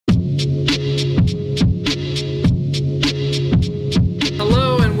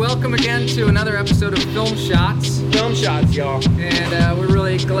welcome again to another episode of Film Shots. Film Shots, y'all. And we're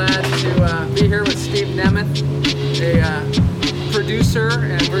really glad to be here with Steve Nemeth, a producer,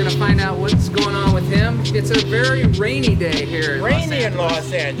 and we're going to find out what's going on with him. It's a very rainy day here in Rainy in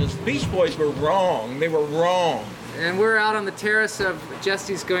Los Angeles. Beach Boys were wrong. They were wrong. And we're out on the terrace of,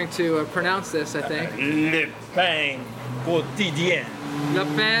 Jesse's going to pronounce this, I think. Le Pain Quotidien. Le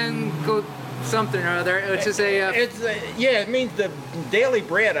Pain something or other, which is it means the daily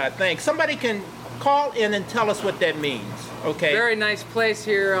bread, I think. Somebody can call in and tell us what that means, okay? Very nice place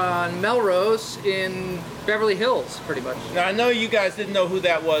here on Melrose in Beverly Hills, pretty much. Now, I know you guys didn't know who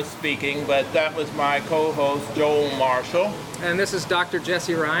that was speaking, but that was my co-host, Joel Marshall. And this is Dr.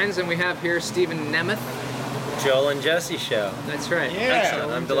 Jesse Rhines, and we have here Stephen Nemeth. Joel and Jesse show. That's right. Yeah.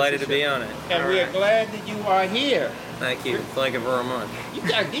 Excellent. I'm delighted to be on it. And we are glad that you are here. Thank you. Thank you very much. You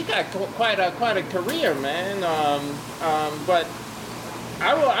got quite a career, man. But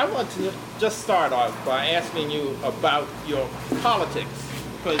I want to just start off by asking you about your politics,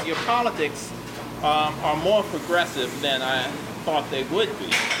 because your politics are more progressive than I thought they would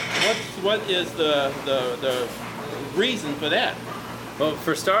be. What is the reason for that? Well,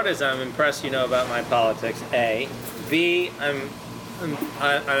 for starters, I'm impressed you know about my politics. A, B, I'm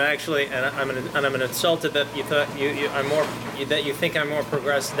actually, and I'm insulted that you thought that you think I'm more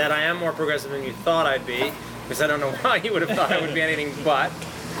progressive, that I am more progressive than you thought I'd be, because I don't know why you would have thought I would be anything but.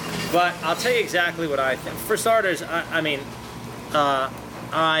 But I'll tell you exactly what I think. For starters, I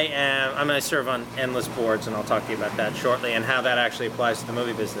serve on endless boards, and I'll talk to you about that shortly, and how that actually applies to the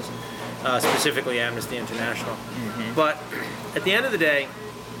movie business, specifically Amnesty International. Mm-hmm. But at the end of the day,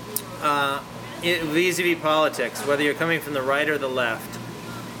 vis-a-vis politics, whether you're coming from the right or the left,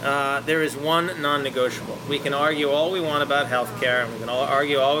 there is one non-negotiable. We can argue all we want about healthcare, and we can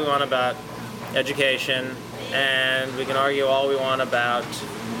argue all we want about education, and we can argue all we want about,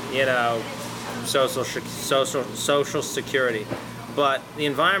 social security. But the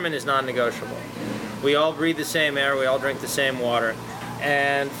environment is non-negotiable. We all breathe the same air, we all drink the same water,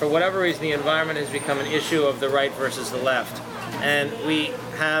 and for whatever reason, the environment has become an issue of the right versus the left. And we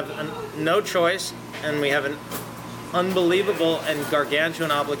have no choice, and we have an unbelievable and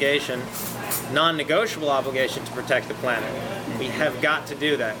gargantuan obligation, non-negotiable obligation, to protect the planet. We have got to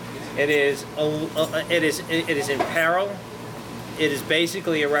do that. It is in peril. It is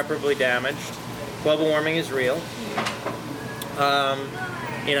basically irreparably damaged. Global warming is real.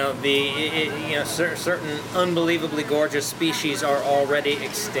 Certain unbelievably gorgeous species are already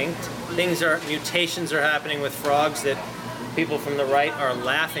extinct. Mutations are happening with frogs that people from the right are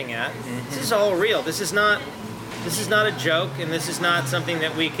laughing at. Mm-hmm. This is all real. This is not a joke, and this is not something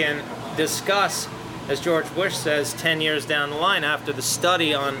that we can discuss, as George Bush says, 10 years down the line after the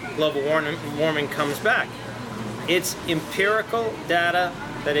study on global warming comes back. It's empirical data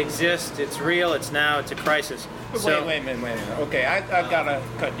that exists. It's real. It's now. It's a crisis. Wait a minute. Okay, I've got to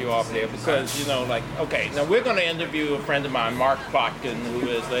cut you off there because, now we're going to interview a friend of mine, Mark Plotkin, who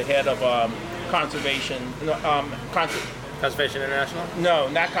is the head of Conservation International? No,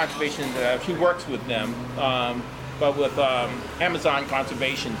 not Conservation. She works with them, but with Amazon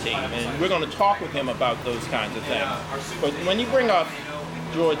Conservation Team, and we're going to talk with him about those kinds of things. But when you bring up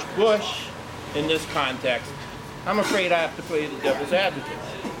George Bush in this context, I'm afraid I have to play the devil's advocate.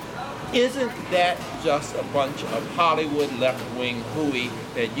 Isn't that just a bunch of Hollywood left-wing hooey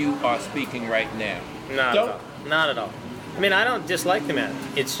that you are speaking right now? Not at all. I mean, I don't dislike the man.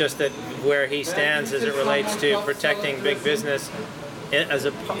 It's just that where he stands as it relates to protecting big business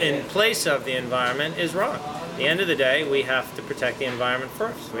in place of the environment is wrong. At the end of the day, we have to protect the environment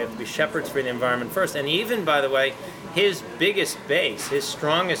first. We have to be shepherds for the environment first. And even, by the way, his biggest base, his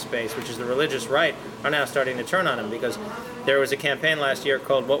strongest base, which is the religious right, are now starting to turn on him, because there was a campaign last year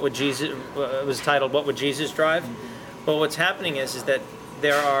called it was titled "What Would Jesus Drive?" But what's happening is that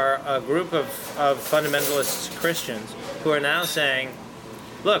there are a group of fundamentalist Christians who are now saying,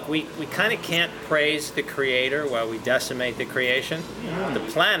 look, we kind of can't praise the Creator while we decimate the creation. The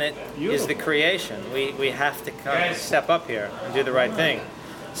planet is the creation. We have to kind of step up here and do the right thing.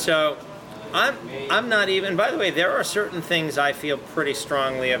 So I'm not even, by the way, there are certain things I feel pretty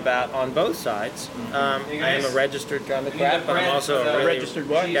strongly about on both sides. I am a registered Democrat, but I'm also a registered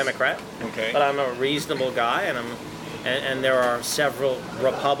what? Democrat. Okay. But I'm a reasonable guy, and there are several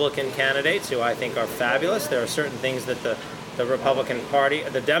Republican candidates who I think are fabulous. There are certain things that the Republican Party,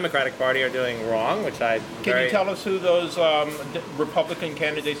 the Democratic Party, are doing wrong, which Can you tell us who those Republican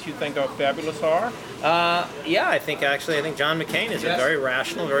candidates you think are fabulous are? I think John McCain is a very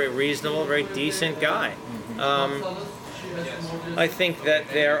rational, very reasonable, very decent guy. I think that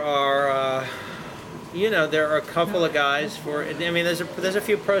there are there are a couple of guys there's a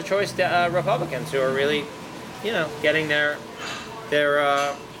few pro-choice Republicans who are really, getting their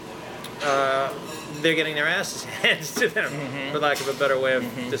they're getting their asses handed to them, for lack of a better way of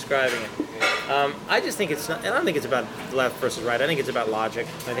describing it. I just think I don't think it's about left versus right. I think it's about logic.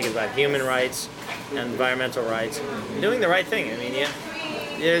 I think it's about human rights and environmental rights, and doing the right thing. I mean,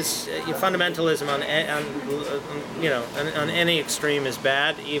 there's fundamentalism on any extreme is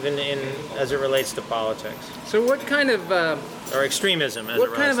bad, even as it relates to politics. So what kind of or extremism?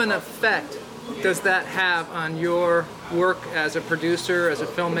 What kind of an effect does that have on your work as a producer, as a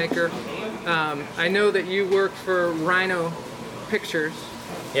filmmaker? I know that you work for Rhino Pictures.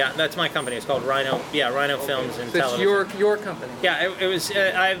 Yeah, that's my company. It's called Rhino. Yeah, Rhino Films and Television. It's your company. Yeah, it was.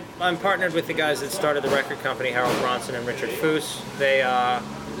 I'm partnered with the guys that started the record company, Harold Bronson and Richard Foose. They have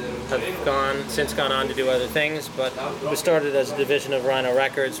since gone on to do other things, but it was started as a division of Rhino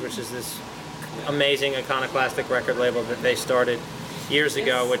Records, which is this amazing iconoclastic record label that they started years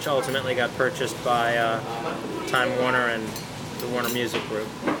ago, which ultimately got purchased by Time Warner and the Warner Music Group.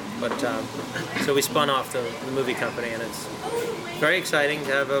 But so we spun off the movie company, and it's very exciting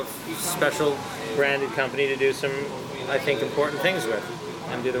to have a special branded company to do some, I think, important things with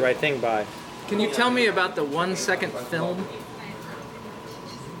and do the right thing by. Can you tell me about the 1 second film?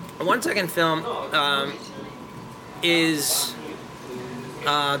 A 1 second film is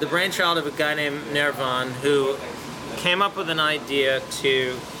the brainchild of a guy named Nirvan, who came up with an idea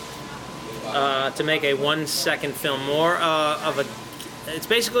to make a 1 second film, more of a. It's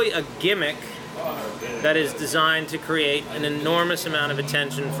basically a gimmick that is designed to create an enormous amount of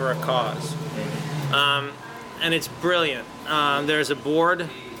attention for a cause, and it's brilliant. There's a board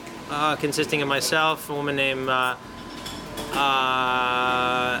consisting of myself, a woman named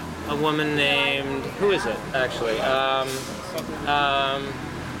who is it actually?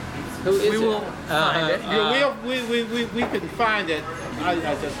 Who is we will find it. We can find it. I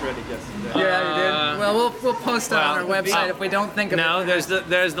just read it yesterday. Yeah, you did. Well, we'll post it on our website if we don't think of it. No, there's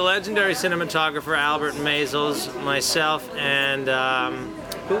the legendary cinematographer Albert Maisels, myself, and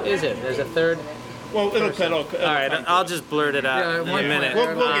who is it? There's a third. Well, it'll all right, I'll just blurt it out in a minute.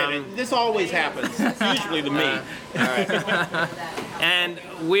 We'll get it. This always happens. Usually to me. All right. And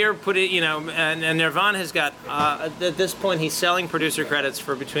we're putting, and Nirvan has got, at this point, he's selling producer credits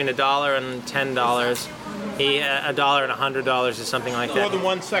for between $1 and $10. $1 and $100 or something like that. For the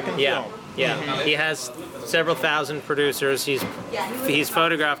 1 second yeah. film. Yeah. He has several thousand producers. He's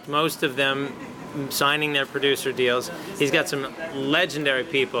photographed most of them signing their producer deals. He's got some legendary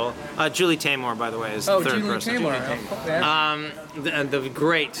people. Julie Taymor, by the way, is the third person. Julie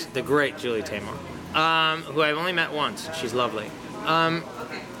Taymor. The great Julie Taymor, who I've only met once. She's lovely. And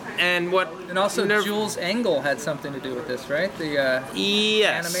also Jules Engel had something to do with this, right? The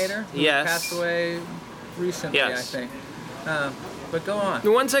yes. animator who yes. passed away recently, yes. I think. But go on.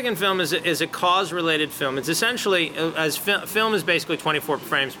 The 1 second film is a cause-related film. It's essentially, film is basically 24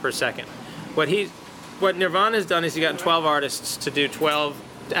 frames per second. What Nirvan has done is he's gotten 12 artists to do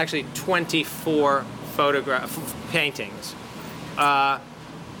 24 paintings. 12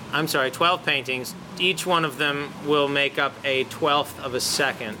 paintings. Each one of them will make up a 1/12 of a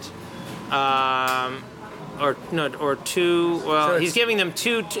second. Or two. Well, so he's giving them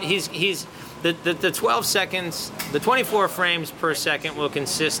two. He's the 12 seconds. The 24 frames per second will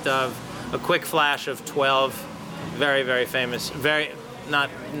consist of a quick flash of 12 very, very famous, not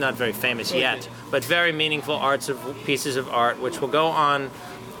very famous yet, but very meaningful pieces of art, which will go on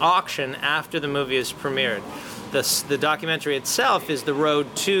auction after the movie is premiered. The documentary itself is the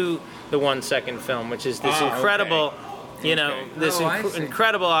road to the 1 second film, which is this incredible.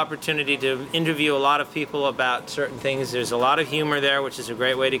 Incredible opportunity to interview a lot of people about certain things. There's a lot of humor there, which is a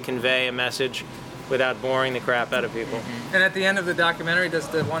great way to convey a message without boring the crap out of people. And at the end of the documentary, does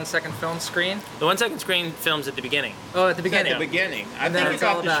the 1 second film screen? The 1 second screen films at the beginning. Oh, at the beginning. At the beginning. I think you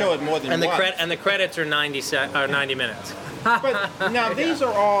got to show it more than once. And the credits are 90 minutes. But now these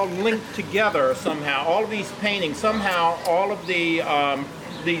are all linked together somehow. All of these paintings, somehow, all of the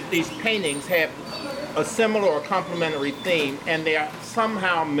these paintings have a similar or complementary theme, and they are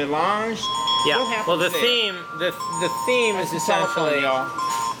somehow melanged. Yeah. Well, the theme is essentially.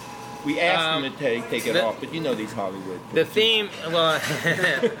 We asked them to take it off, but you know these Hollywood. The theme, well,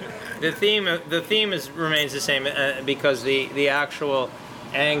 the theme remains the same because the actual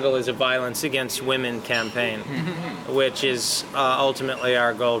angle is a violence against women campaign, which is ultimately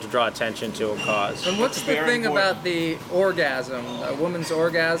our goal to draw attention to a cause. And what's the thing about the orgasm, a woman's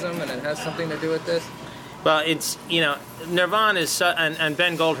orgasm, and it has something to do with this? Well, it's, Nirvan is and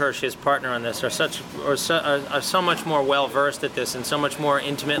Ben Goldhirsch, his partner on this, are so much more well versed at this and so much more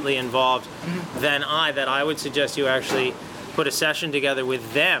intimately involved than that I would suggest you actually put a session together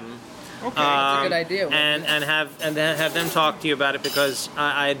with them. Okay, that's a good idea. And have them talk to you about it, because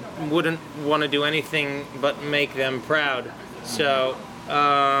I wouldn't want to do anything but make them proud. So.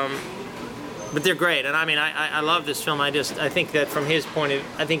 But they're great, and I mean, I love this film. I think that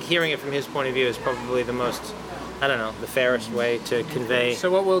hearing it from his point of view is probably the most, the fairest way to convey. So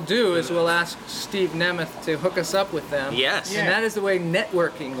what we'll do is we'll ask Steve Nemeth to hook us up with them. Yes. And that is the way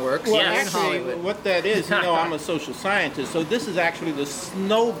networking works Well, in actually, Hollywood. what that is, I'm a social scientist, so this is actually the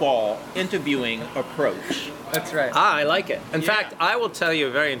snowball interviewing approach. That's right. I like it. In fact, I will tell you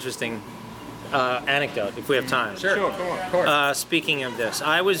a very interesting anecdote if we have time. Sure, Sure, go on. Speaking of this,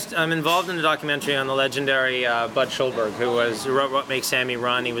 I'm involved in a documentary on the legendary Bud Schulberg, who wrote What Makes Sammy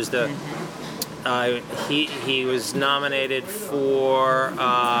Run. He was he was nominated for,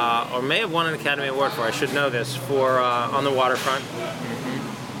 or may have won an Academy Award for, I should know this, for On the Waterfront.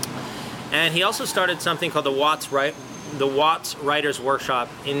 And he also started something called the Watts Writers Workshop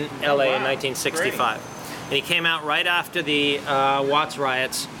in LA in 1965. Great. And he came out right after the Watts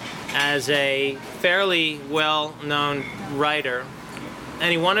riots as a fairly well-known writer,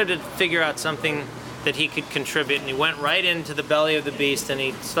 and he wanted to figure out something that he could contribute, and he went right into the belly of the beast, and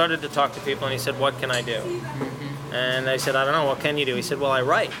he started to talk to people, and he said, what can I do? And they said, I don't know, what can you do? He said, well, I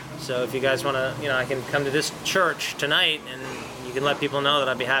write. So if you guys want to, I can come to this church tonight, and you can let people know that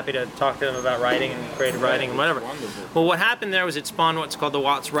I'd be happy to talk to them about writing and creative writing and whatever. Well, what happened there was it spawned what's called the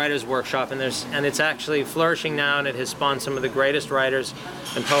Watts Writers Workshop, and it's actually flourishing now, and it has spawned some of the greatest writers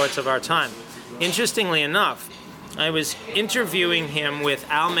and poets of our time. Interestingly enough, I was interviewing him with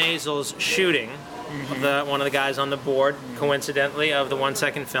Al Mazel's shooting, one of the guys on the board, coincidentally, of the 1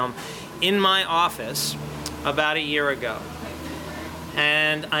 Second film, in my office about a year ago.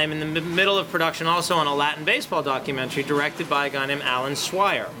 And I'm in the middle of production also on a Latin baseball documentary directed by a guy named Alan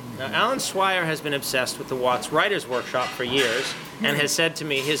Swire. Now, Alan Swire has been obsessed with the Watts Writers Workshop for years and has said to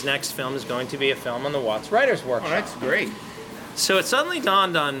me his next film is going to be a film on the Watts Writers Workshop. Oh, that's great. So it suddenly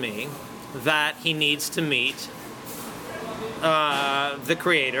dawned on me that he needs to meet the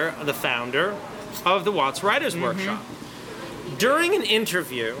creator, the founder of the Watts Writers Workshop. During an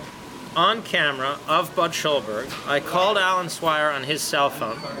interview on camera of Bud Schulberg, I called Alan Swire on his cell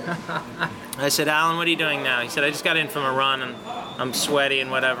phone. I said, Alan, what are you doing now? He said, I just got in from a run and I'm sweaty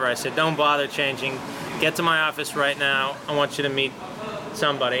and whatever. I said, don't bother changing. Get to my office right now. I want you to meet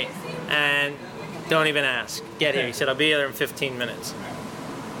somebody. And don't even ask. Get here. He said, I'll be there in 15 minutes.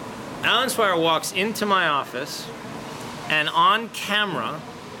 Alan Swire walks into my office, and on camera,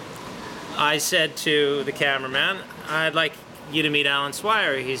 I said to the cameraman, I'd like you to meet Alan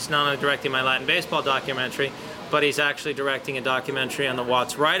Swire. He's not only directing my Latin baseball documentary, but he's actually directing a documentary on the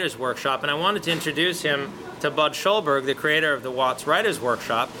Watts Writers Workshop, and I wanted to introduce him to Bud Schulberg, the creator of the Watts Writers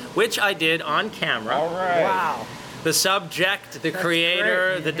Workshop, which I did on camera. All right. Wow. The subject, the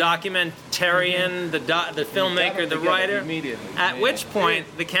creator, the documentarian, the filmmaker, the writer. At which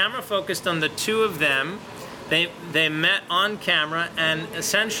point, the camera focused on the two of them. They met on camera, and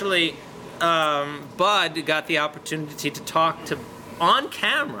essentially Bud got the opportunity to talk on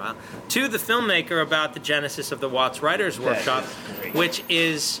camera to the filmmaker about the genesis of the Watts Writers Workshop, which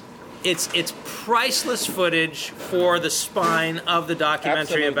is it's priceless footage for the spine of the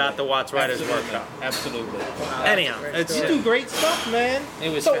documentary about the Watts Writers Workshop. Absolutely. Anyhow, You do great stuff, man.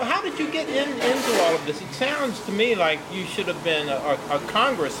 So how did you get into all of this? It sounds to me like you should have been a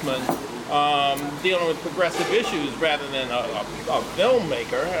congressman dealing with progressive issues rather than a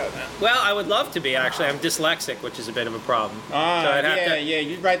filmmaker. Well, I would love to be, actually. I'm dyslexic, which is a bit of a problem.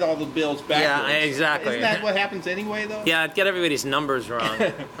 You write all the bills backwards. Yeah, exactly. Isn't that what happens anyway, though? Yeah, I'd get everybody's numbers wrong.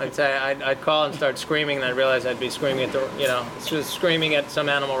 I'd call and start screaming, and I'd realize I'd be screaming at screaming at some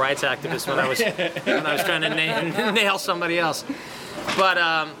animal rights activist when I was trying to nail somebody else. But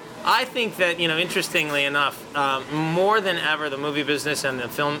I think that, interestingly enough, more than ever, the movie business and the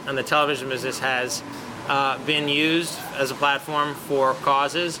film and the television business has been used as a platform for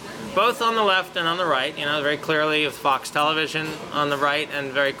causes, both on the left and on the right. Very clearly with Fox Television on the right,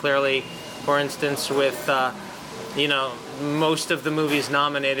 and very clearly, for instance, with most of the movies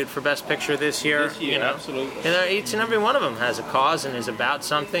nominated for Best Picture this year. Absolutely. Each and every one of them has a cause and is about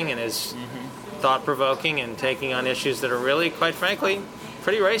something and is thought-provoking and taking on issues that are really, quite frankly,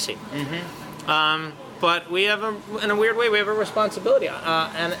 pretty racy. But we have, in a weird way, we have a responsibility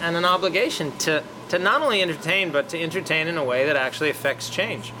and an obligation to not only entertain, but to entertain in a way that actually affects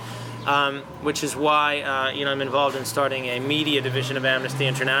change. which is why I'm involved in starting a media division of Amnesty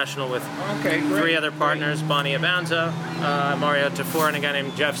International with Okay, great. 3 other partners, Bonnie Abanza, Mario Tafur, and a guy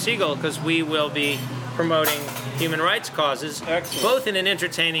named Jeff Siegel, because we will be promoting human rights causes, Excellent. both in an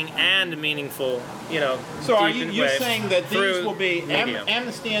entertaining and meaningful, So are deep you're way saying that these through will be media.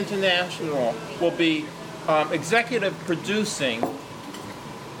 Amnesty International will be executive producing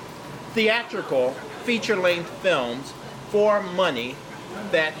theatrical feature-length films for money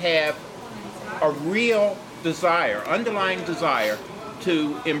that have a real desire, underlying desire,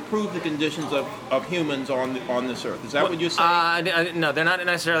 to improve the conditions of humans on this earth. Is that what you're saying? No, they're not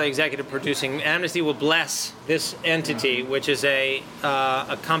necessarily executive producing. Amnesty will bless this entity, which is a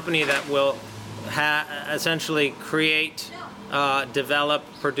company that will essentially create, develop,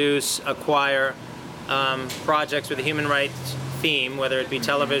 produce, acquire projects with a human rights theme, whether it be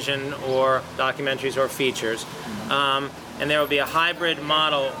television or documentaries or features. And there will be a hybrid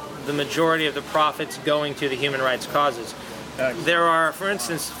model, the majority of the profits going to the human rights causes. There are, for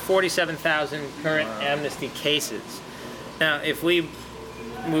instance, 47,000 current Amnesty cases. Now, if we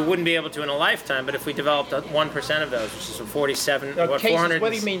wouldn't be able to in a lifetime, but if we developed 1% of those, which is 47, Now, cases, 400.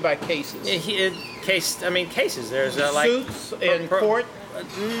 what do you mean by cases? Cases. There's Suits in court?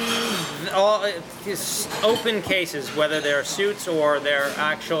 All open cases, whether they're suits or they're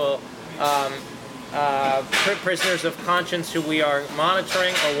actual prisoners of conscience who we are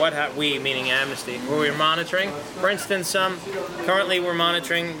monitoring, or we, meaning Amnesty, who we're monitoring. For instance, currently we're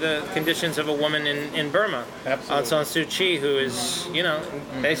monitoring the conditions of a woman in Burma, Aung San Suu Kyi, who is,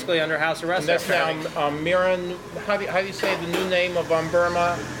 basically under house arrest. And that's now Miran. How do you say the new name of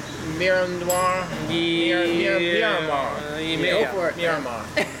Burma? Myanmar.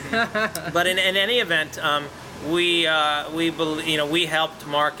 Myanmar. But in any event, we helped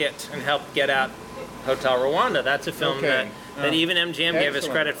market and help get out Hotel Rwanda. That's a film that even MGM gave us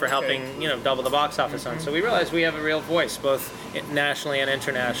credit for helping, double the box office on. So we realized we have a real voice, both nationally and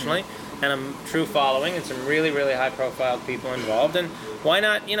internationally, and a true following, and some really, really high-profile people involved. And why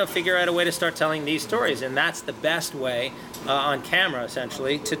not, figure out a way to start telling these stories? And that's the best way, on camera,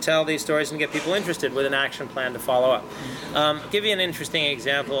 essentially, to tell these stories and get people interested with an action plan to follow up. I'll give you an interesting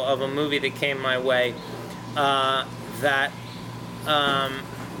example of a movie that came my way that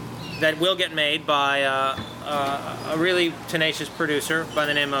will get made by a really tenacious producer by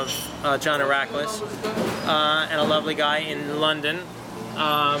the name of John Herakles, and a lovely guy in London,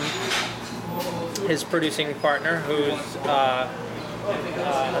 his producing partner, who's a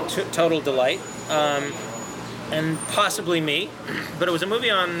total delight, and possibly me. But it was a movie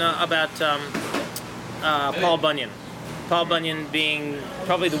about Paul Bunyan. Paul Bunyan being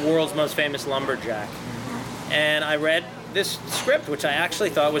probably the world's most famous lumberjack. And I read this script, which I actually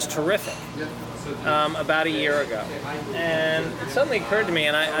thought was terrific, about a year ago. And it suddenly occurred to me,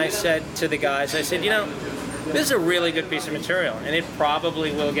 and I said to the guys, I said, this is a really good piece of material, and it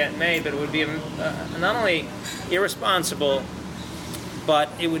probably will get made, but it would be not only irresponsible, but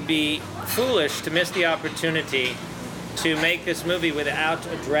it would be foolish to miss the opportunity to make this movie without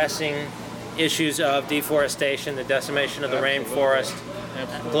addressing issues of deforestation, the decimation of the rainforest,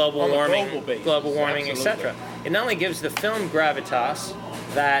 global warming, etc. It not only gives the film gravitas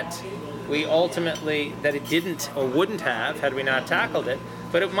that it didn't or wouldn't have had we not tackled it,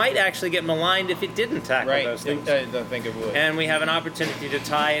 but it might actually get maligned if it didn't tackle those things. I don't think it would. And we have an opportunity to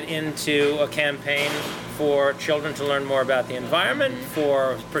tie it into a campaign for children to learn more about the environment,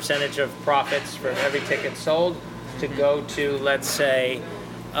 for percentage of profits for every ticket sold to go to, let's say,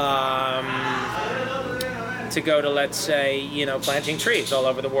 planting trees all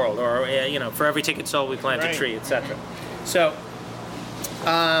over the world, or for every ticket sold we plant a tree, etc. So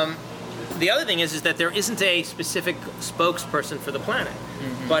the other thing is that there isn't a specific spokesperson for the planet,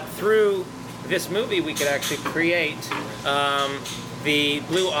 but through this movie we could actually create the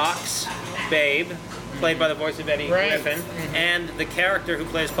Blue Ox Babe, played by the voice of Eddie Griffin, and the character who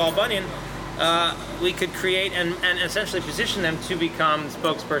plays Paul Bunyan. We could create and essentially position them to become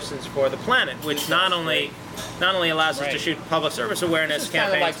spokespersons for the planet, which not only allows us to shoot public service awareness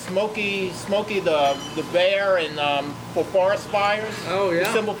campaigns. Kind of like Smokey the bear and for forest fires. Oh, yeah.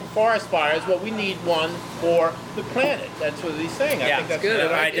 The symbol for forest fires. Well, we need one for the planet. That's what he's saying. I think that's good. a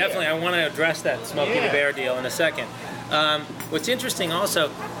good idea. I want to address that Smokey the Bear deal in a second. What's interesting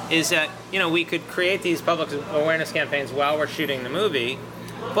also is that we could create these public awareness campaigns while we're shooting the movie,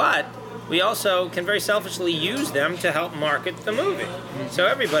 but we also can very selfishly use them to help market the movie. So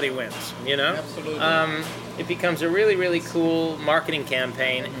everybody wins, Absolutely. It becomes a really, really cool marketing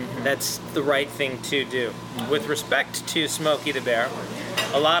campaign that's the right thing to do. With respect to Smokey the Bear,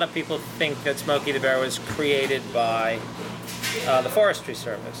 a lot of people think that Smokey the Bear was created by the Forestry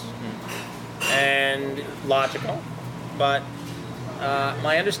Service. And logical, but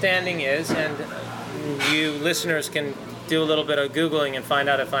my understanding is, and you listeners can do a little bit of Googling and find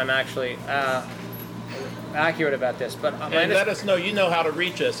out if I'm actually accurate about this, but and let us know. You know how to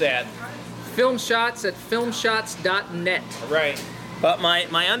reach us at Filmshots at filmshots.net. right. But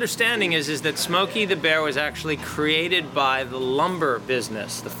my understanding is that Smokey the Bear was actually created by the lumber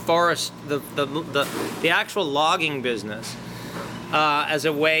business, the forest, the actual logging business, as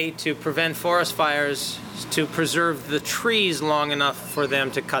a way to prevent forest fires, to preserve the trees long enough for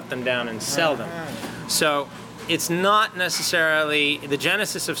them to cut them down and sell them. So it's not necessarily, the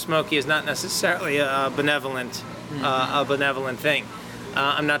genesis of Smokey is not necessarily a benevolent thing.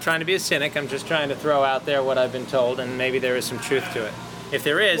 I'm not trying to be a cynic. I'm just trying to throw out there what I've been told, and maybe there is some truth to it. If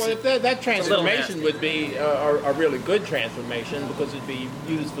there is, Well, if that transformation nasty. would be a really good transformation because it'd be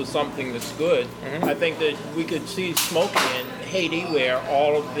used for something that's good. I think that we could see Smokey in Haiti, where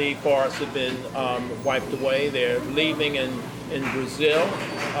all of the forests have been wiped away. They're leaving in Brazil.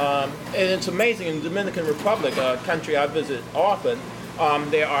 And it's amazing, in the Dominican Republic, a country I visit often,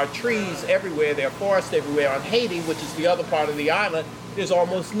 there are trees everywhere, there are forests everywhere. On Haiti, which is the other part of the island, there's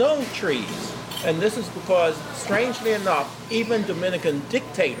almost no trees. And this is because, strangely enough, even Dominican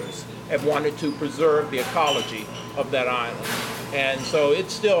dictators have wanted to preserve the ecology of that island. And so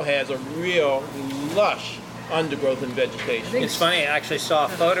it still has a real lush undergrowth and vegetation. it's funny. I actually saw a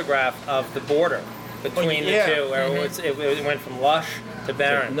photograph of the border between yeah. the two, where it went from lush to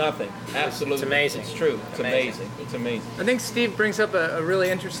barren. Nothing. Absolutely. It's amazing. It's true. It's Amazing. amazing. It's amazing. I think Steve brings up a really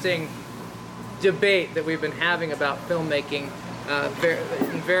interesting debate that we've been having about filmmaking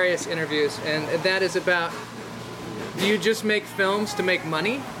in various interviews, and that is about, do you just make films to make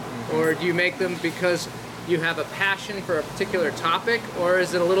money, or do you make them because you have a passion for a particular topic, or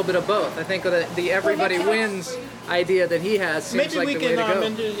is it a little bit of both? I think that the everybody wins idea that he has seems Maybe like we the way to go.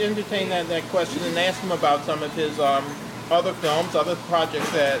 can entertain that question and ask him about some of his other films, other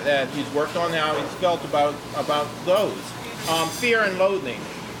projects that he's worked on, how he's felt about those. Fear and Loathing,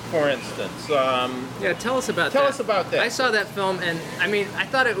 for instance. Yeah, tell us about that. Tell us about that. I saw that film, and I mean, I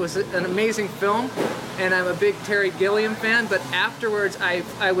thought it was an amazing film, and I'm a big Terry Gilliam fan, but afterwards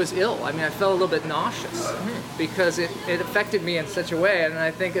I was ill. I mean, I felt a little bit nauseous because it affected me in such a way, and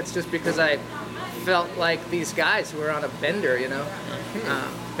I think it's just because I felt like these guys who were on a bender, you know.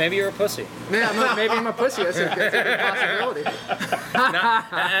 Maybe you're a pussy. Yeah, maybe I'm a pussy. That's a good possibility.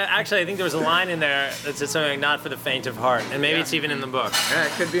 Actually, I think there was a line in there that said something like, "Not for the faint of heart," and maybe it's even in the book. Yeah,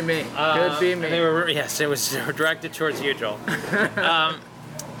 it could be me. Could be me. And it was directed towards you, Joel. And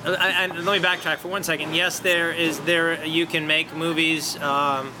let me backtrack for 1 second. Yes, you can make movies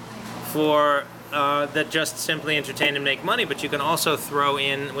for that just simply entertain and make money, but you can also throw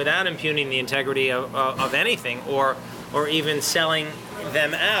in, without impugning the integrity of anything, or even selling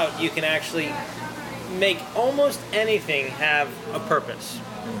them out, you can actually make almost anything have a purpose.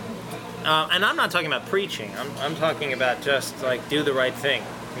 And I'm not talking about preaching. I'm talking about just like do the right thing,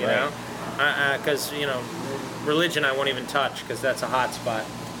 you know? Because religion I won't even touch because that's a hot spot.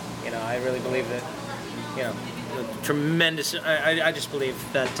 I really believe that, the tremendous. I just believe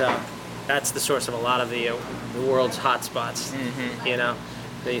that that's the source of a lot of the world's hot spots.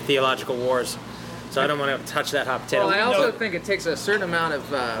 The theological wars. So I don't want to touch that hot potato. Well, I also think it takes a certain amount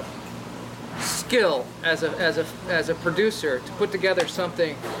of skill as a producer to put together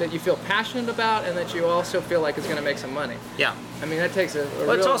something that you feel passionate about and that you also feel like is going to make some money. Yeah. I mean, that takes a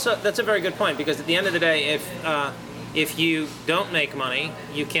Well, real... that's a very good point, because at the end of the day, if you don't make money,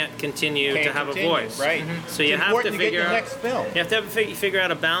 you can't continue to have a voice. Right. So It's you have important to get figure the out next film. You have to figure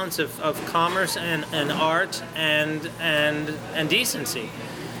out a balance of commerce and art and decency.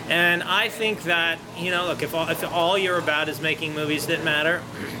 And I think that, look, if all you're about is making movies that matter,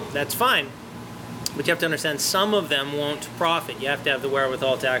 that's fine. But you have to understand some of them won't profit. You have to have the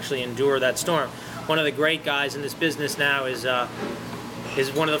wherewithal to actually endure that storm. One of the great guys in this business now is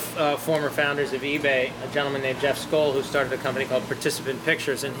one of the former founders of eBay, a gentleman named Jeff Skoll, who started a company called Participant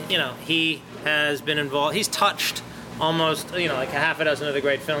Pictures. And, he has been involved. He's touched almost, like a half a dozen of the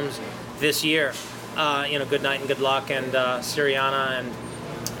great films this year. Good Night and Good Luck and Syriana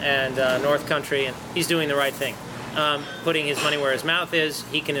and North Country, and he's doing the right thing, putting his money where his mouth is.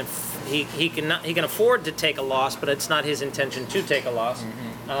 He can afford to take a loss, but it's not his intention to take a loss,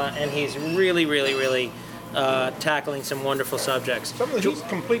 and he's really, really, really tackling some wonderful subjects. He's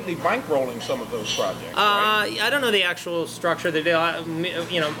completely bankrolling some of those projects. Right? I don't know the actual structure of the deal.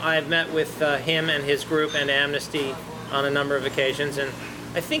 I've met with him and his group and Amnesty on a number of occasions, and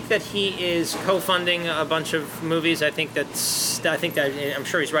I think that he is co-funding a bunch of movies. I'm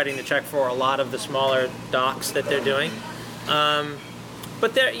sure he's writing the check for a lot of the smaller docs that they're doing.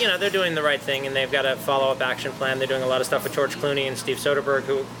 But they're doing the right thing, and they've got a follow-up action plan. They're doing a lot of stuff with George Clooney and Steve Soderbergh,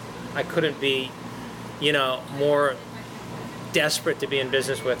 who I couldn't be, more desperate to be in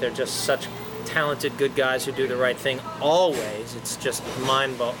business with. They're just such talented, good guys who do the right thing always. It's just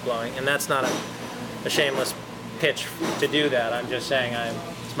mind-blowing, and that's not a shameless pitch to do that. I'm just saying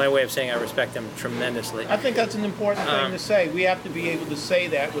it's my way of saying I respect them tremendously. I think that's an important thing to say. We have to be able to say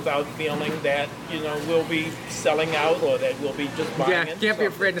that without feeling that we'll be selling out or that we'll be just buying. Yeah, can't be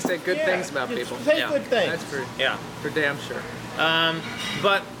afraid to say good things about people. Say good things. That's for Yeah. damn sure.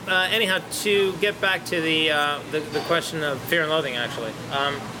 But anyhow, to get back to the question of Fear and Loathing, actually,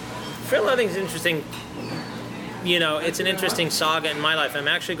 Fear and Loathing is interesting. It's an interesting saga in my life. I'm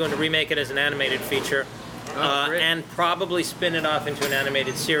actually going to remake it as an animated feature. And probably spin it off into an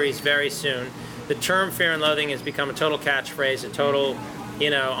animated series very soon. The term Fear and Loathing has become a total catchphrase, a total,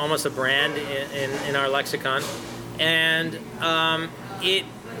 almost a brand in our lexicon. And it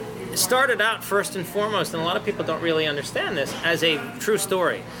started out first and foremost, and a lot of people don't really understand this, as a true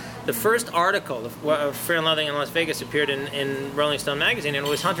story. The first article of Fear and Loathing in Las Vegas appeared in Rolling Stone magazine, and it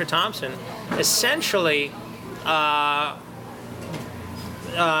was Hunter Thompson essentially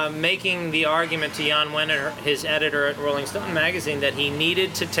making the argument to Jan Wenner, his editor at Rolling Stone magazine, that he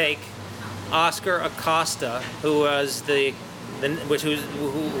needed to take Oscar Acosta, who was the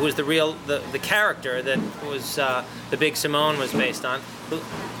character that was the Big Simone was based on.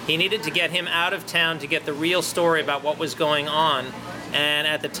 He needed to get him out of town to get the real story about what was going on. And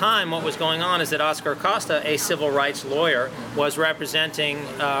at the time, what was going on is that Oscar Acosta, a civil rights lawyer, was representing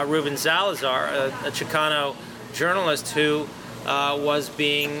Ruben Salazar, a Chicano journalist who was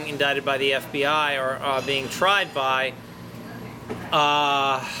being indicted by the FBI or being tried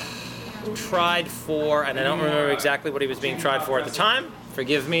for, and I don't remember exactly what he was being tried for at the time.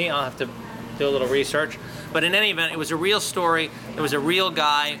 Forgive me, I'll have to do a little research. But in any event, it was a real story. It was a real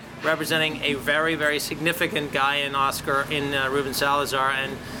guy representing a very, very significant guy in Ruben Salazar,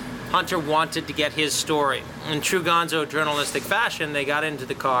 and Hunter wanted to get his story. In true gonzo journalistic fashion, they got into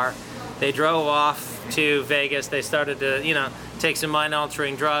the car, they drove off to Vegas, they started to, take some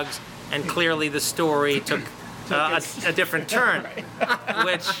mind-altering drugs, and clearly the story took a different turn,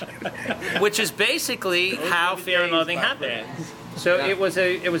 which is basically how Fear and Loathing happened. So it was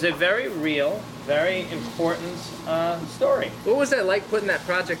a very real, very important story. What was that like putting that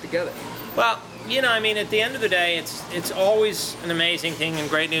project together? Well, at the end of the day, it's always an amazing thing and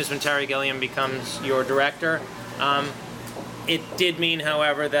great news when Terry Gilliam becomes your director. It did mean,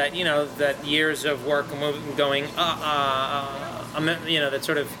 however, that that years of work going, that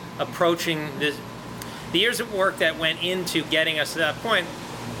sort of approaching this, the years of work that went into getting us to that point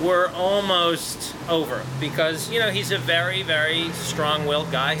were almost over, because he's a very, very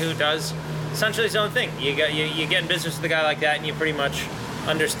strong-willed guy who does essentially his own thing. You get in business with a guy like that, and you pretty much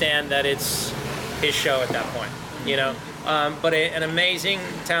understand that it's his show at that point. But an amazing,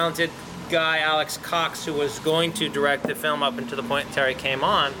 talented guy, Alex Cox, who was going to direct the film up until the point Terry came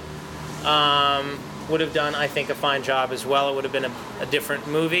on, would have done, I think, a fine job as well. It would have been a different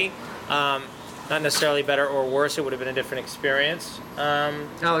movie. Not necessarily better or worse. It would have been a different experience.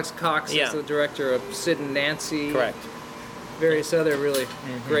 Alex Cox is the director of Sid and Nancy. Correct. Various other really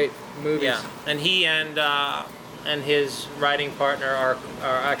great movies. Yeah, and he and his writing partner are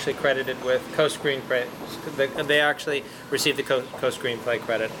actually credited with co-screenplay. They actually received the co-screenplay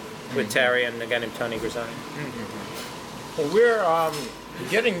credit with Terry and a guy named Tony Grisani. Well, we're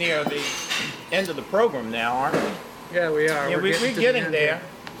getting near the end of the program now, aren't we? Yeah, we are. Yeah, we're getting there.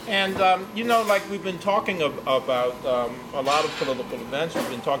 And, like we've been talking about a lot of political events, we've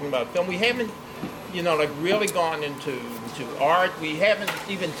been talking about film. We haven't, really gone into art. We haven't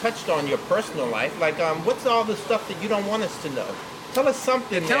even touched on your personal life. Like, what's all the stuff that you don't want us to know? Tell us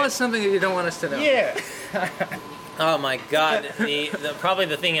something. Tell us something that you don't want us to know. Yeah. Oh my God! Probably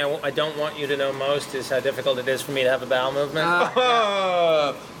the thing I don't want you to know most is how difficult it is for me to have a bowel movement.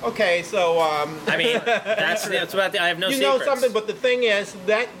 Okay, so I mean, that's about I have no secrets. You know something, but the thing is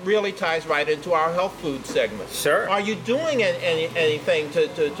that really ties right into our health food segment. Sure. Are you doing anything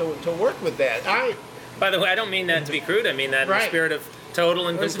to work with that? By the way, I don't mean that to be crude. I mean that in the spirit of total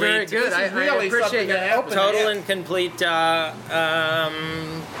and complete. Very good. I really appreciate your total and complete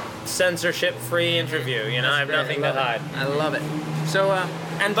censorship-free interview. I have nothing to hide. I love it. So,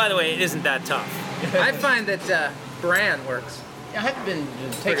 and by the way, it isn't that tough. I find that bran works. I've been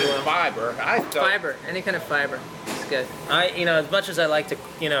taking fiber. Fiber, any kind of fiber, it's good. As much as I like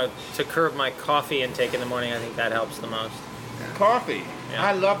to curb my coffee intake in the morning, I think that helps the most. Coffee. Yeah.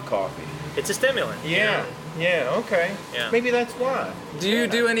 I love coffee. It's a stimulant. Yeah. Yeah. Okay. Yeah. Maybe that's why. Do you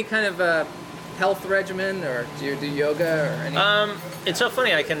do any kind of health regimen, or do you do yoga or anything? It's so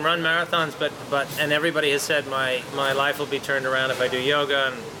funny. I can run marathons, and everybody has said my life will be turned around if I do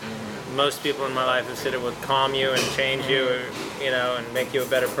yoga, and most people in my life have said it would calm you and change you, and make you a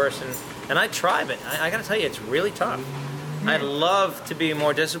better person. And I try, but I got to tell you, it's really tough. I'd love to be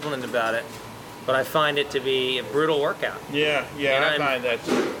more disciplined about it, but I find it to be a brutal workout. Yeah, I find that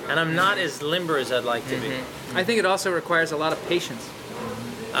too. And I'm not as limber as I'd like to be. I think it also requires a lot of patience.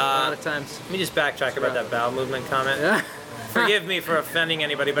 A lot of times. Let me just backtrack about that bowel movement comment. Yeah. Forgive me for offending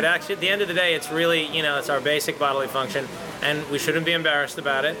anybody, but actually at the end of the day, it's really, it's our basic bodily function, and we shouldn't be embarrassed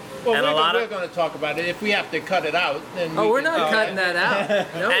about it. Well, and we're going to talk about it. If we have to cut it out, then we're not cutting that out.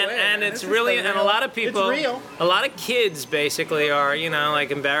 No way. And it's really, and a lot of people, it's real. A lot of kids basically are,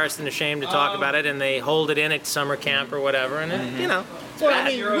 like embarrassed and ashamed to talk about it, and they hold it in at summer camp or whatever, and Well, I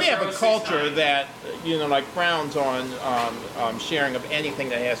mean, we have a culture that, frowns on sharing of anything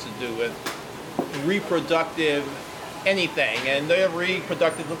that has to do with reproductive anything, and their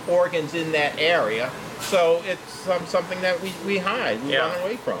reproductive organs in that area. So it's something that we hide, we run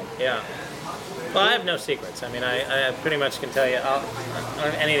away from. Yeah. Well, I have no secrets. I mean, I pretty much can tell you I don't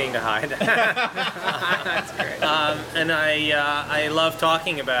have anything to hide. That's great. And I love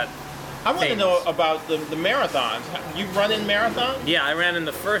talking about I want to know about the marathons. You run in marathons? Yeah, I ran in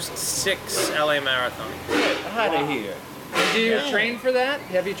the first 6 LA marathons. Get out of here. And do you train for that?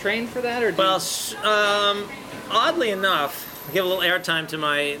 Have you trained for that, or? Oddly enough, I'll give a little airtime to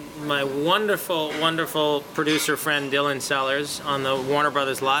my wonderful, wonderful producer friend Dylan Sellers on the Warner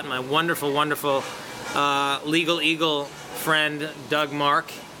Brothers lot, and my wonderful, wonderful Legal Eagle friend Doug Mark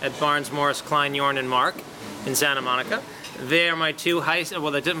at Barnes Morris Klein Yorn and Mark in Santa Monica. They're my two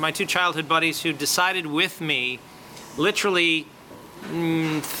my two childhood buddies who decided with me, literally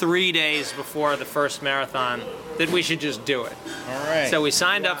 3 days before the first marathon, that we should just do it. All right. So we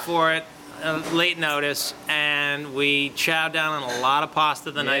signed up for it. Late notice, and we chowed down on a lot of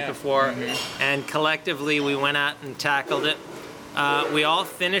pasta the night before, and collectively we went out and tackled it. We all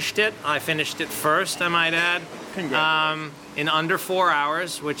finished it. I finished it first, I might add, in under 4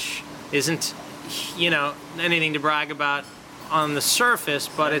 hours, which isn't, anything to brag about on the surface,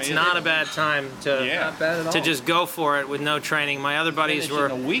 but it's not a bad time Not bad at all. to just go for it with no training. My other buddies were...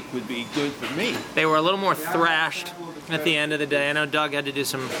 a week would be good for me. They were a little more thrashed at the end of the day. I know Doug had to do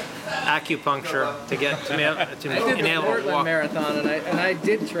some acupuncture to get to be able I did the Portland Marathon, and I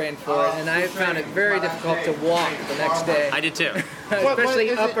did train for it, and I found it very difficult to walk the next day. I did too.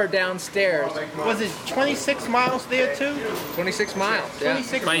 Especially up or downstairs. Was it 26 miles there too? 26 miles.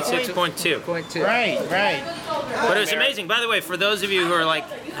 26.2. 26.2. Right. But it was amazing. By the way, for those of you who are like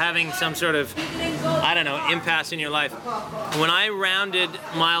having some sort of, impasse in your life, when I rounded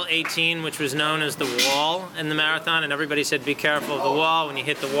mile 18, which was known as the wall in the marathon, and everybody said, be careful of the wall. When you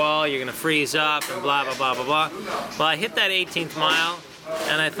hit the wall, you're going to freeze up and blah, blah, blah, blah, blah. Well, I hit that 18th mile,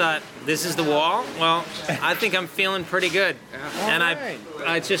 and I thought, this is the wall? Well, I think I'm feeling pretty good. And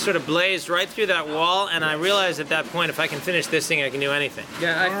I just sort of blazed right through that wall, and I realized at that point, if I can finish this thing, I can do anything.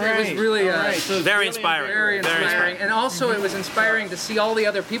 Yeah, it was really very inspiring. Very inspiring. And also, it was inspiring to see all the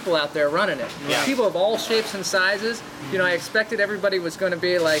other people out there running it. Yeah. People of all shapes and sizes. I expected everybody was going to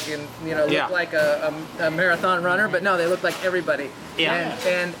be like, look like a marathon runner, but no, they look like everybody. Yeah.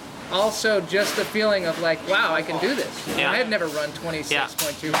 And also just the feeling of like, wow, I can do this. Yeah. I have never run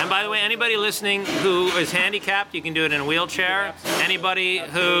 26.2. And by the way, anybody listening who is handicapped, you can do it in a wheelchair. Anybody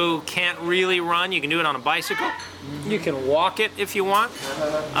who can't really run, you can do it on a bicycle. You can walk it if you want.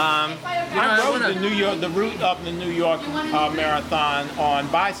 I rode the route up the New York Marathon on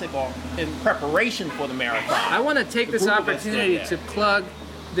bicycle in preparation for the marathon. I want to take this opportunity to plug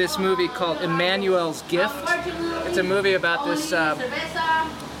this movie called Emmanuel's Gift. It's a movie about this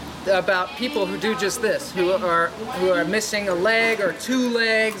about people who do just this, who are missing a leg or 2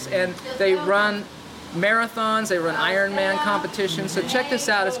 legs, and they run marathons, they run Ironman competitions. So check this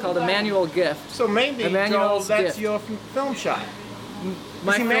out. It's called Emmanuel's Gift. So maybe, Emmanuel's Joel, that's Gift. your film shot.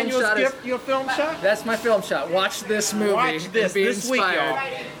 My Is Emmanuel's Gift your film shot? That's my film shot. Watch this movie. Watch this and be this week,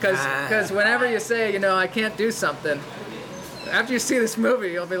 inspired. y'all. Because whenever you say, I can't do something, after you see this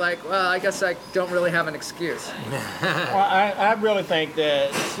movie, you'll be like, well, I guess I don't really have an excuse. Well, I really think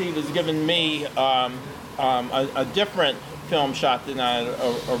that Steve has given me a different film shot than I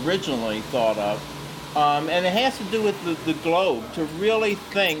originally thought of. And it has to do with the globe, to really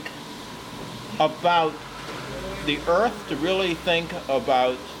think about the earth, to really think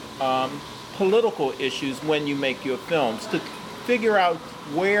about political issues when you make your films, to figure out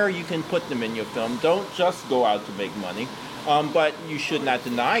where you can put them in your film. Don't just go out to make money. But you should not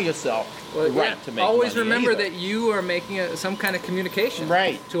deny yourself Well, the right to make always money remember either. that you are making some kind of communication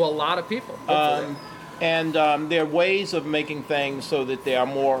to a lot of people. hopefully. And there are ways of making things so that they are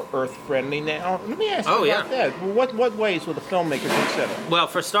more earth-friendly now. Let me ask you about that. What ways would a filmmaker consider? Well,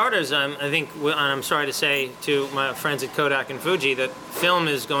 for starters, I think, and I'm sorry to say to my friends at Kodak and Fuji, that film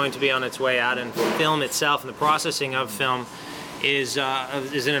is going to be on its way out, and film itself and the processing of film is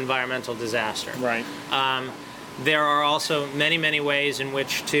an environmental disaster. Right. There are also many, many ways in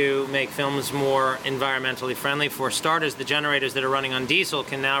which to make films more environmentally friendly. For starters, the generators that are running on diesel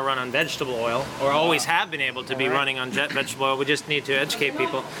can now run on vegetable oil, or always have been able to be running on vegetable oil. We just need to educate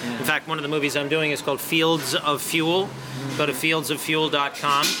people. In fact, one of the movies I'm doing is called Fields of Fuel. Go to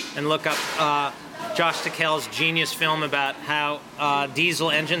fieldsoffuel.com and look up Josh Takell's genius film about how diesel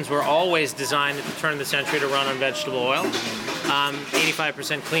engines were always designed at the turn of the century to run on vegetable oil.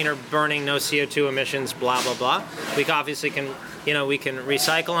 85% cleaner burning, no CO2 emissions, blah, blah, blah. We obviously can, we can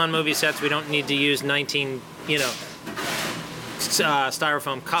recycle on movie sets. We don't need to use 19,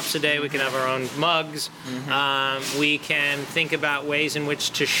 styrofoam cups a day. We can have our own mugs. We can think about ways in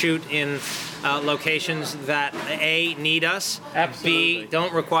which to shoot in locations that A, need us, Absolutely. B,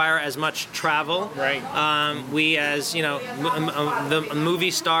 don't require as much travel. Right. We as, the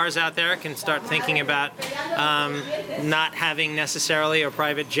movie stars out there can start thinking about not having necessarily a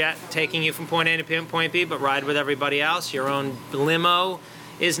private jet taking you from point A to point B, but ride with everybody else. Your own limo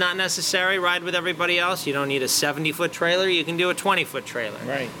is not necessary. Ride with everybody else. You don't need a 70-foot trailer. You can do a 20-foot trailer.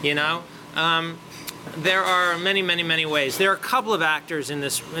 Right. There are many, many, many ways. There are a couple of actors in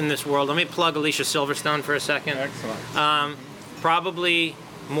this world. Let me plug Alicia Silverstone for a second. Excellent. Probably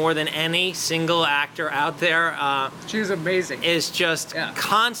more than any single actor out there. She's amazing. Is just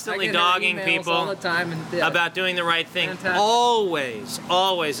constantly I get her dogging emails people all the time about doing the right thing. Fantastic.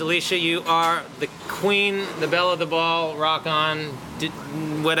 Always, Alicia, you are the queen, the belle of the ball. Rock on,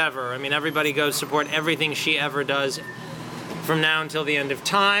 whatever. I mean, everybody goes support everything she ever does from now until the end of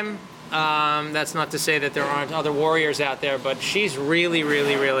time. That's not to say that there aren't other warriors out there, but she's really,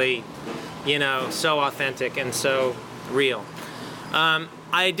 really, really, so authentic and so real.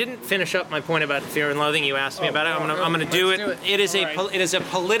 I didn't finish up my point about Fear and Loathing. You asked me about it. I'm gonna do it. It is a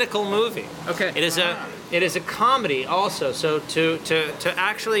political movie. Okay. It is a comedy also. So to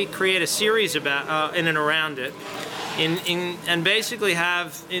actually create a series about in and around it, and basically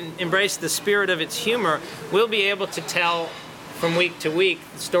embrace the spirit of its humor, we'll be able to tell from week to week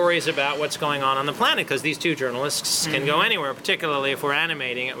stories about what's going on the planet, because these two journalists can go anywhere, particularly if we're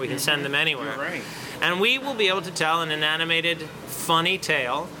animating it, we can send them anywhere. Right. And we will be able to tell in an animated, funny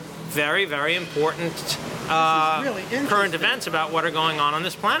tale very, very important really current events about what are going on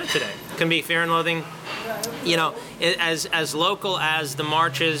this planet today. It can be Fear and Loathing, as local as the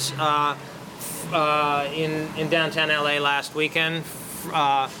marches in downtown LA last weekend,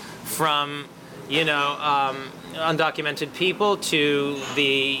 from undocumented people to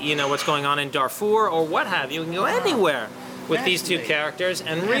the what's going on in Darfur or what have you. You can go anywhere with these two characters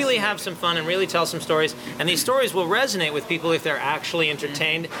and really have some fun and really tell some stories. And these stories will resonate with people if they're actually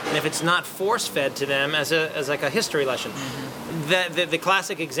entertained and if it's not force-fed to them as like a history lesson. The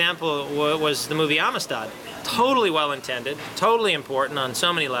classic example was the movie Amistad. Totally well-intended, totally important on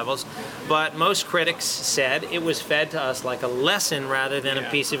so many levels, but most critics said it was fed to us like a lesson rather than a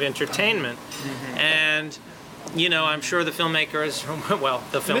piece of entertainment. And I'm sure the filmmakers,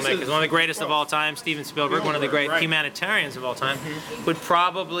 one of the greatest of all time, Steven Spielberg, one of the great humanitarians of all time, would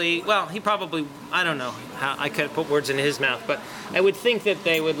probably, I don't know how I could put words in his mouth, but I would think that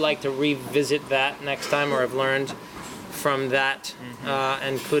they would like to revisit that next time, or have learned from that,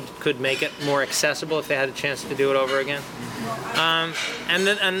 and could make it more accessible if they had a chance to do it over again.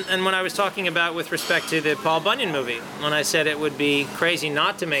 And when I was talking about with respect to the Paul Bunyan movie, when I said it would be crazy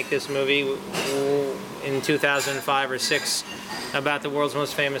not to make this movie in 2005 or 6 about the world's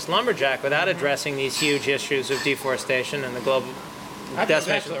most famous lumberjack without addressing these huge issues of deforestation and the global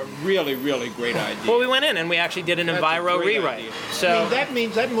decimation. That's a really, really great idea. Well, we went in and we actually did an enviro rewrite. Idea. So that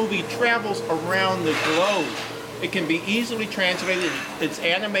means that movie travels around the globe. It can be easily translated. It's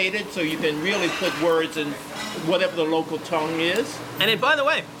animated, so you can really put words in whatever the local tongue is. And by the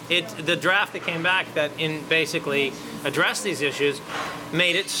way, the draft that came back that basically addressed these issues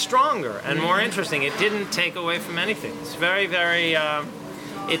made it stronger and more interesting. It didn't take away from anything. It's very, very.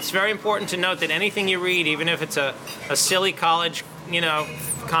 It's very important to note that anything you read, even if it's a silly college,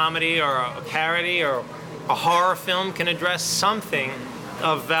 comedy or a parody or a horror film, can address something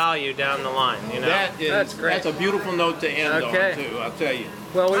of value down the line. That's great. That's a beautiful note to end on, too, I'll tell you.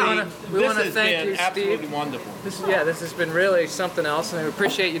 Well, we This want to has thank been you, absolutely Steve. wonderful. This has been really something else, and I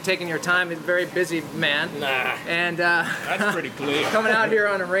appreciate you taking your time. You're a very busy man. Nah, And that's pretty clear. coming out here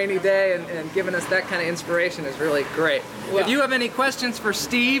on a rainy day and giving us that kind of inspiration is really great. If you have any questions for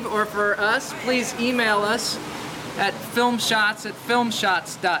Steve or for us, please email us at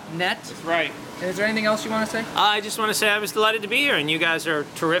filmshots@filmshots.net. That's right. And is there anything else you want to say? I just want to say I was delighted to be here, and you guys are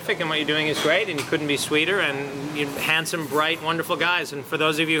terrific, and what you're doing is great, and you couldn't be sweeter, and you're handsome, bright, wonderful guys. And for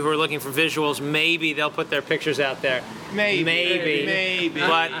those of you who are looking for visuals, maybe they'll put their pictures out there. Maybe.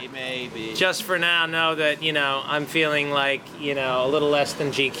 But just for now, know that, I'm feeling like, a little less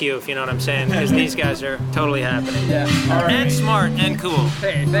than GQ, if you know what I'm saying, because these guys are totally happening. Yeah. All right. And smart and cool.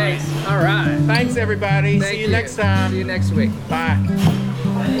 Hey, thanks. All right. Thanks, everybody. Thank See you next time. See you next week. Bye.